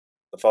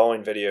The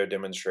following video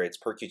demonstrates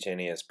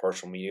percutaneous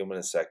partial medial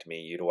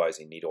meniscectomy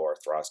utilizing needle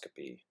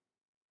arthroscopy.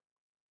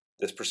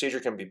 This procedure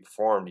can be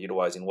performed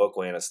utilizing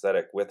local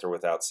anesthetic with or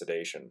without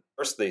sedation.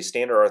 First, the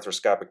standard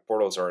arthroscopic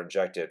portals are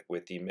injected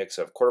with the mix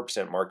of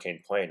 1/4%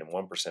 marcaine plane and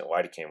 1%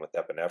 lidocaine with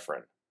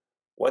epinephrine.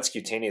 Once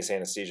cutaneous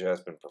anesthesia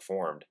has been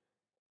performed,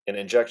 an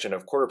injection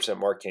of 1/4%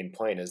 marcaine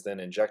plane is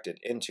then injected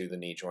into the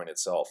knee joint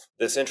itself.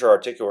 This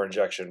intra-articular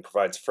injection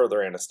provides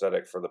further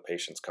anesthetic for the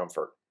patient's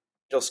comfort.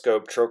 Medial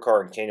scope, trocar,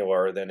 and cannula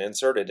are then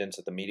inserted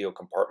into the medial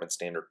compartment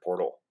standard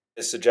portal. It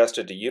is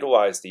suggested to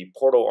utilize the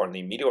portal on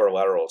the medial or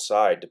lateral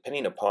side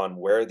depending upon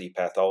where the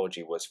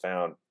pathology was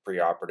found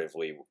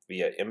preoperatively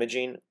via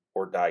imaging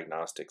or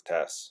diagnostic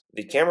tests.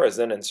 The camera is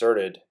then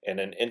inserted and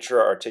an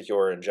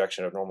intra-articular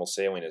injection of normal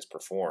saline is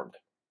performed.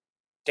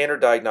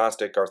 Standard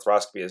diagnostic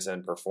arthroscopy is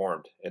then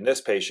performed. In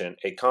this patient,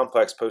 a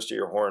complex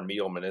posterior horn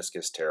medial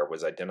meniscus tear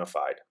was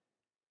identified.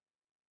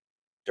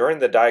 During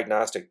the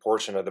diagnostic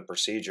portion of the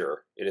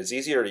procedure, it is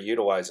easier to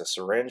utilize a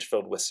syringe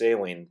filled with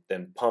saline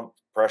than pump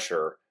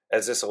pressure,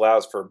 as this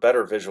allows for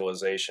better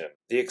visualization.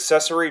 The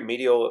accessory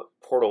medial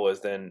portal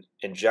is then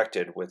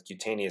injected with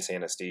cutaneous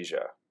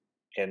anesthesia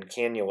and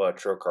cannula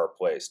trocar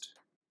placed.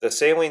 The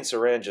saline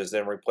syringe is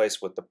then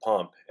replaced with the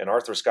pump and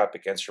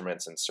arthroscopic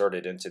instruments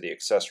inserted into the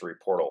accessory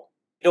portal.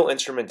 Needle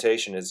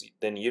instrumentation is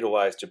then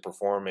utilized to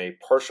perform a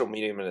partial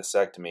medial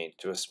meniscectomy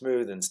to a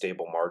smooth and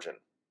stable margin.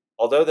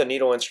 Although the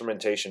needle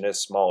instrumentation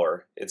is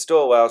smaller, it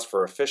still allows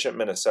for efficient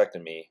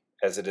meniscectomy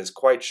as it is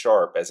quite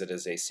sharp as it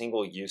is a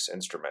single-use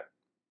instrument.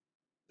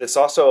 This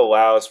also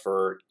allows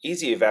for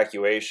easy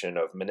evacuation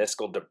of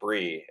meniscal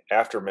debris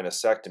after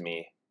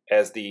meniscectomy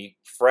as the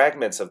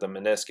fragments of the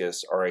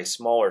meniscus are a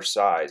smaller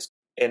size.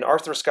 An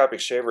arthroscopic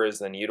shaver is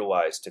then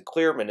utilized to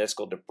clear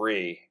meniscal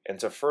debris and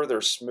to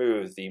further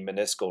smooth the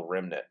meniscal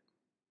remnant.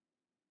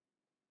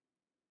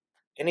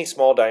 Any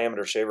small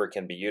diameter shaver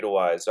can be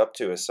utilized up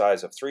to a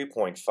size of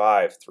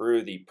 3.5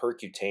 through the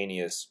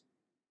percutaneous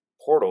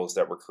portals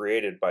that were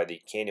created by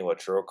the cannula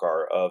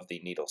trocar of the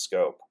needle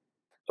scope.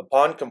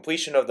 Upon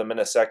completion of the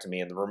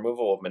meniscectomy and the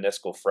removal of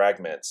meniscal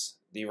fragments,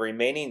 the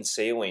remaining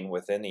saline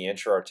within the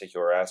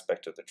intra-articular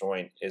aspect of the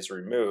joint is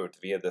removed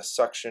via the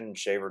suction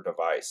shaver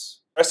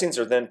device. Dressings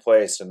are then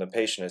placed and the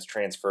patient is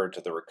transferred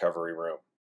to the recovery room.